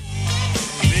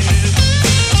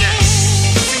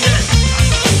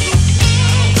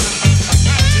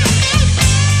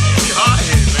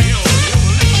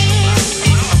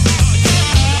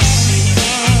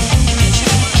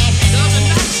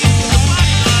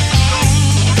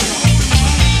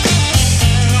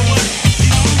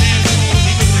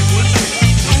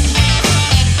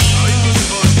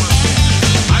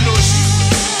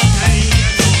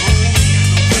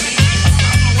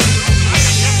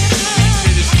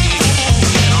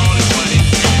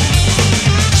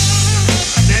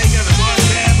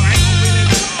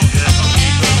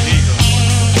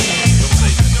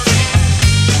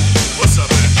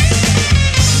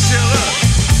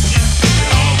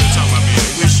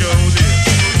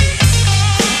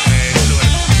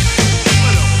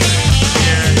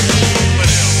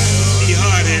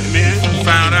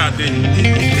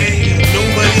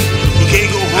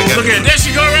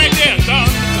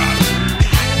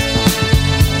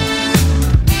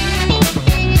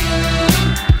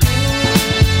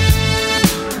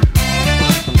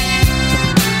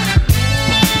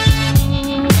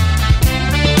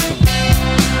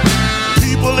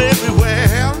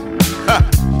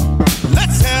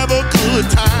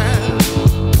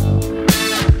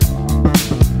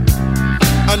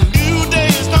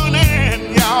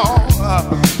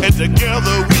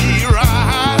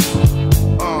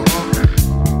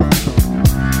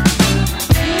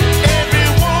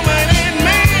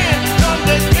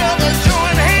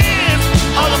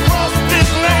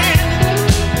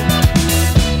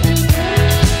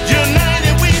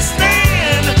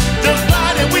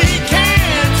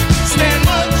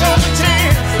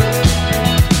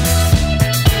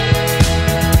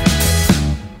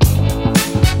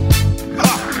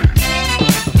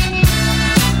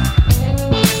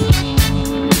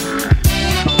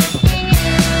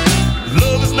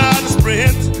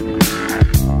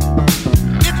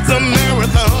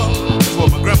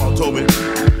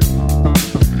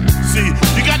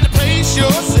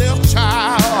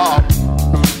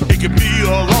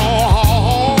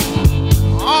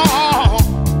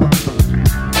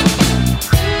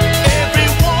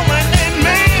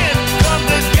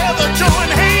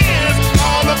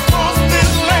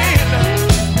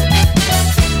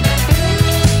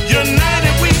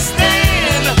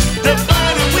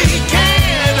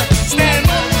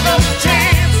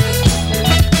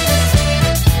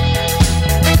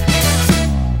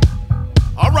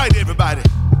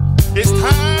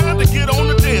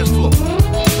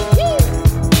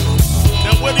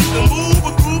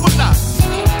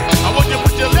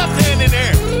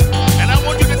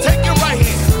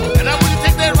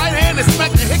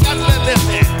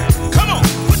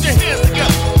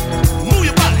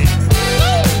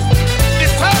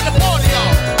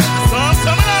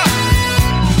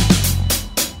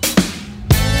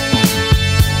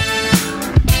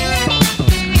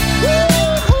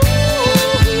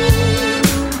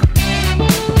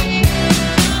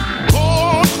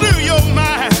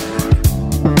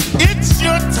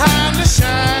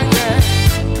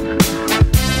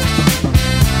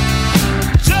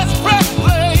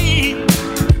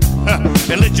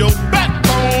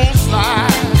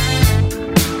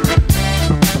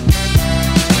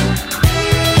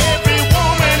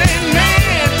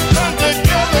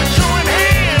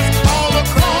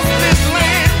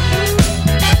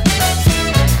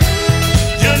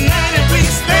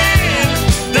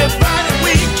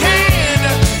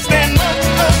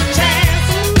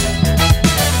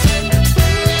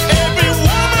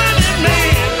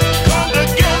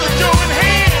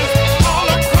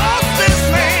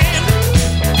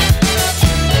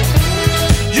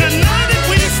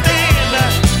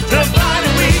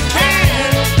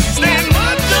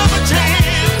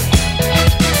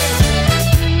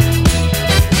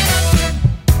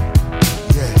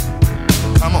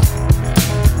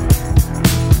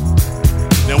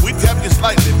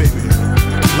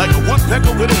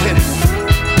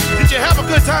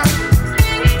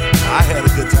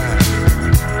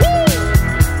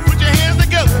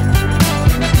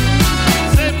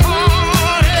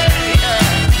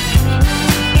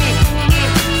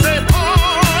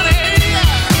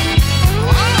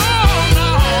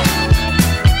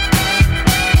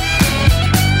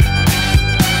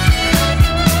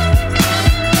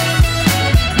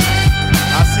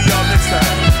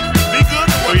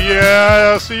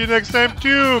 Yeah, I'll see you next time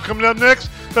too. Coming up next,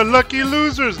 the Lucky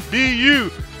Losers, Be You,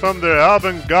 from their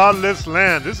album Godless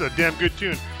Land. This is a damn good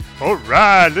tune.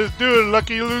 Alright, let's do it,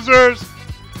 lucky losers.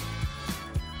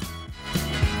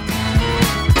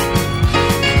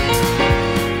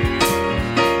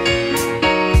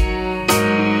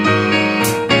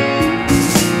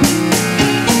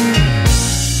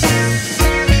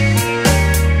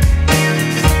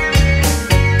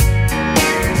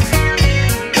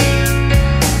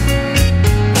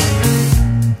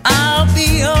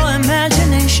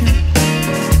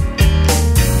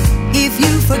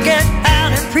 Forget how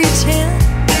to pretend,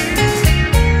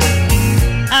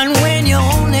 and when you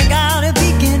only got a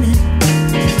beginning,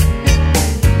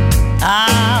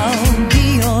 I'll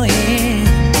be your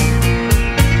end.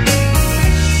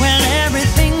 When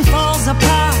everything falls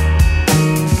apart,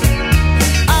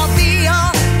 I'll be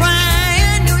your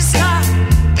brand new start.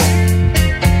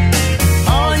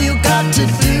 All you got to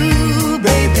do,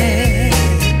 baby,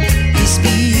 is be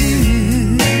you.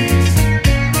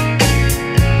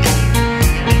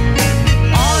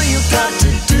 Got to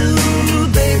do,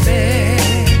 baby,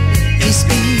 is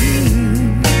be you.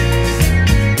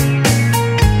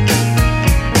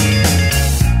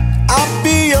 I'll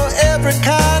be your every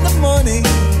kind of money.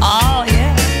 Oh,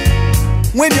 yeah.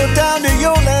 When you're down to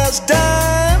your last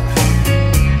dime,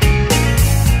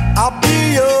 I'll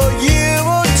be your year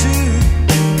or two.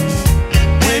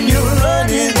 When you're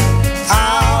running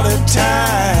out of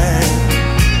time,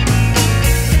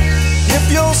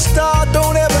 if your star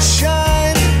don't ever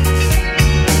shine,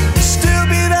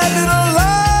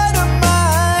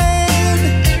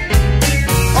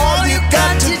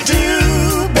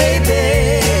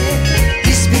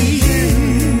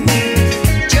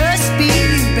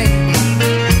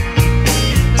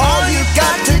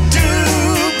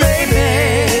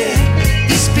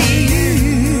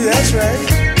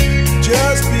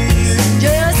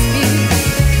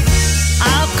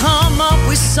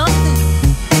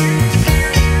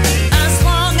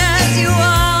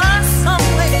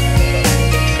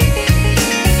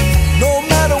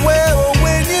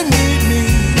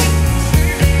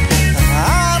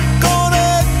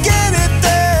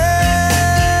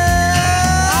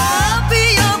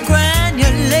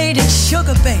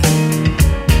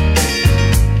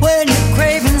 when you're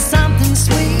craving something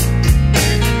sweet,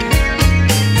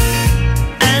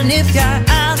 and if you're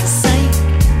out of sync,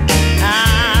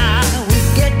 I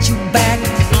will get you back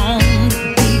on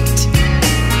the beat.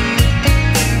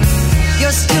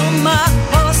 You're still my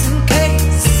horse and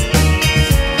case.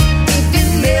 If you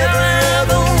never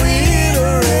ever win a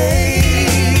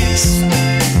race,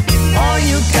 all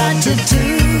you got to do,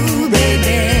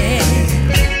 baby,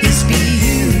 is be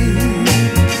you.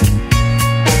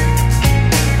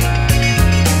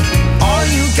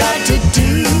 Got to do,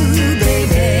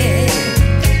 baby,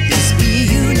 is be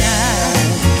you now.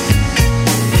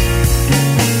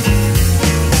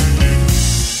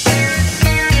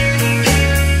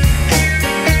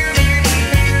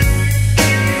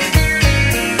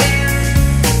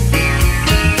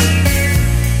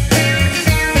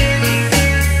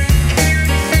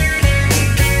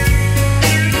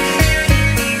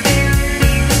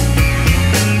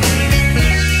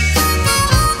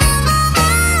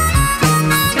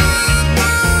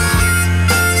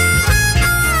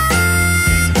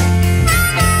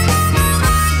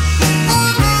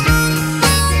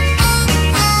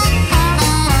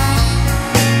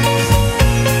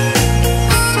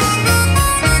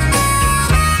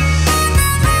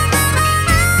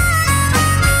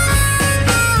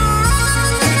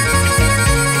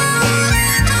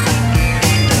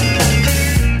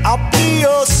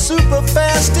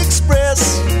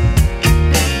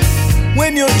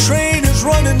 When your train is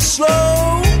running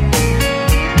slow,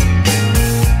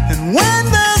 and when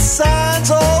the signs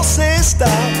all say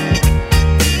stop,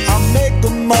 I'll make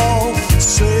them all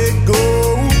say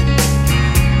go.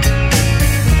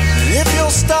 If your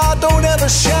star don't ever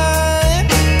shine,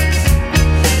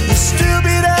 you'll still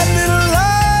be that little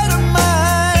light of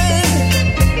mine.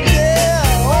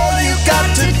 Yeah, all you got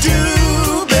to do,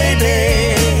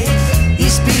 baby,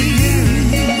 is be you.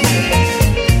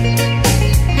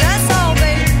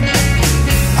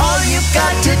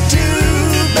 Got to do,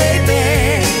 baby,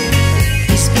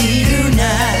 is be you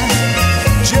now.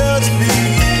 Just be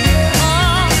you.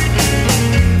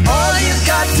 All you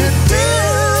got to do,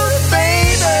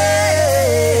 baby,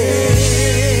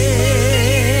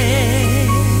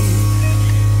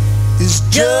 is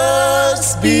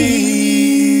just be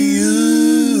you.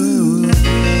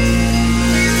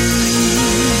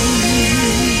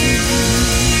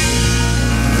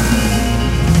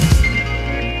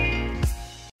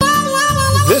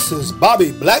 This is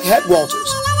Bobby Black Hat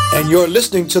Walters, and you're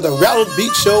listening to the Rattled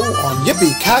Beat Show on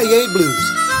Yippee-Ki-Yay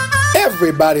Blues.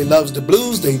 Everybody loves the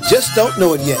blues, they just don't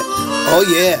know it yet. Oh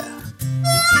yeah.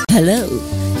 Hello,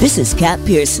 this is Kat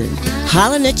Pearson,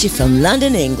 hollering at you from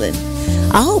London, England.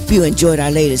 I hope you enjoyed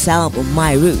our latest album,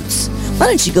 My Roots. Why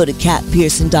don't you go to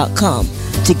katpearson.com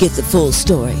to get the full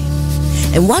story.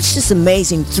 And watch this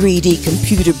amazing 3D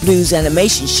computer blues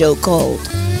animation show called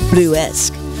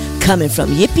Blue-esque, coming from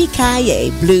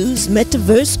Yippee-Ki-Yay Blues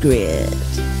Metaverse Grid.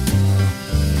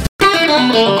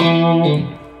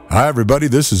 Hi, everybody.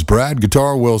 This is Brad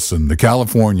Guitar Wilson, the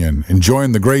Californian,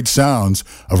 enjoying the great sounds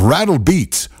of Rattled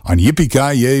beats on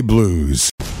Yippee-Ki-Yay Blues.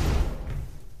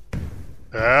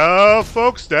 Well,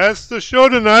 folks, that's the show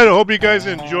tonight. I hope you guys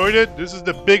enjoyed it. This is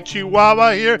the Big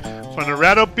Chihuahua here from the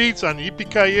Rattled Beats on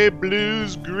Yippee-Ki-Yay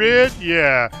Blues Grid.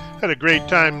 Yeah, had a great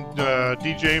time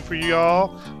DJing for you all.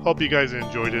 Hope you guys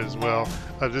enjoyed it as well.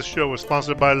 This show was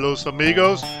sponsored by Los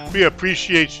Amigos. We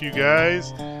appreciate you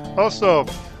guys. Also,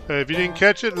 if you didn't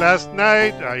catch it last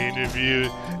night, I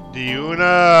interviewed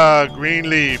Diuna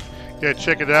Greenleaf. Yeah,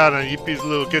 check it out on Yippie's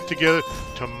little get-together.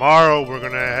 Tomorrow we're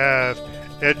going to have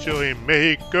Hecho en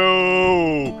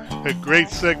Mexico, a great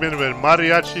segment with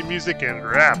mariachi music and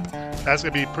rap. That's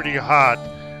going to be pretty hot.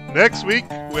 Next week,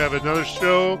 we have another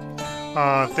show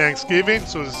on Thanksgiving,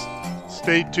 so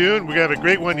stay tuned. We're going to have a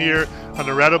great one here on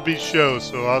the Rattle Beat Show,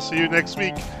 so I'll see you next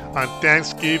week on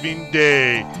Thanksgiving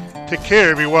Day. Take care,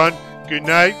 everyone. Good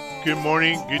night, good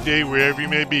morning, good day, wherever you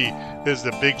may be. This is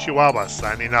the Big Chihuahua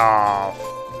signing off.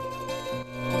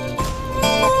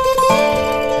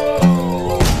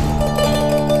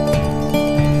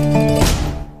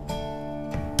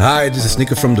 Hi, this is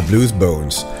Nico from the Blues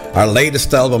Bones. Our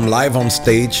latest album, Live on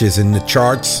Stage, is in the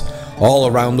charts all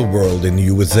around the world, in the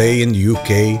USA and the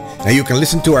UK, and you can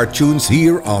listen to our tunes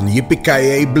here on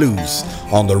Yippee-Ki-Yay Blues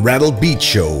on the Rattle Beat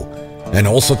Show, and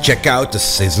also check out the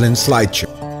Sizzling Slideshow.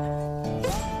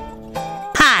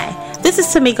 Hi, this is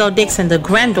Tamiko Dixon, the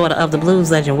granddaughter of the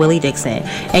blues legend Willie Dixon,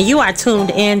 and you are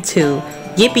tuned in to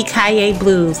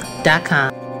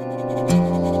YippieKiYayBlues.com.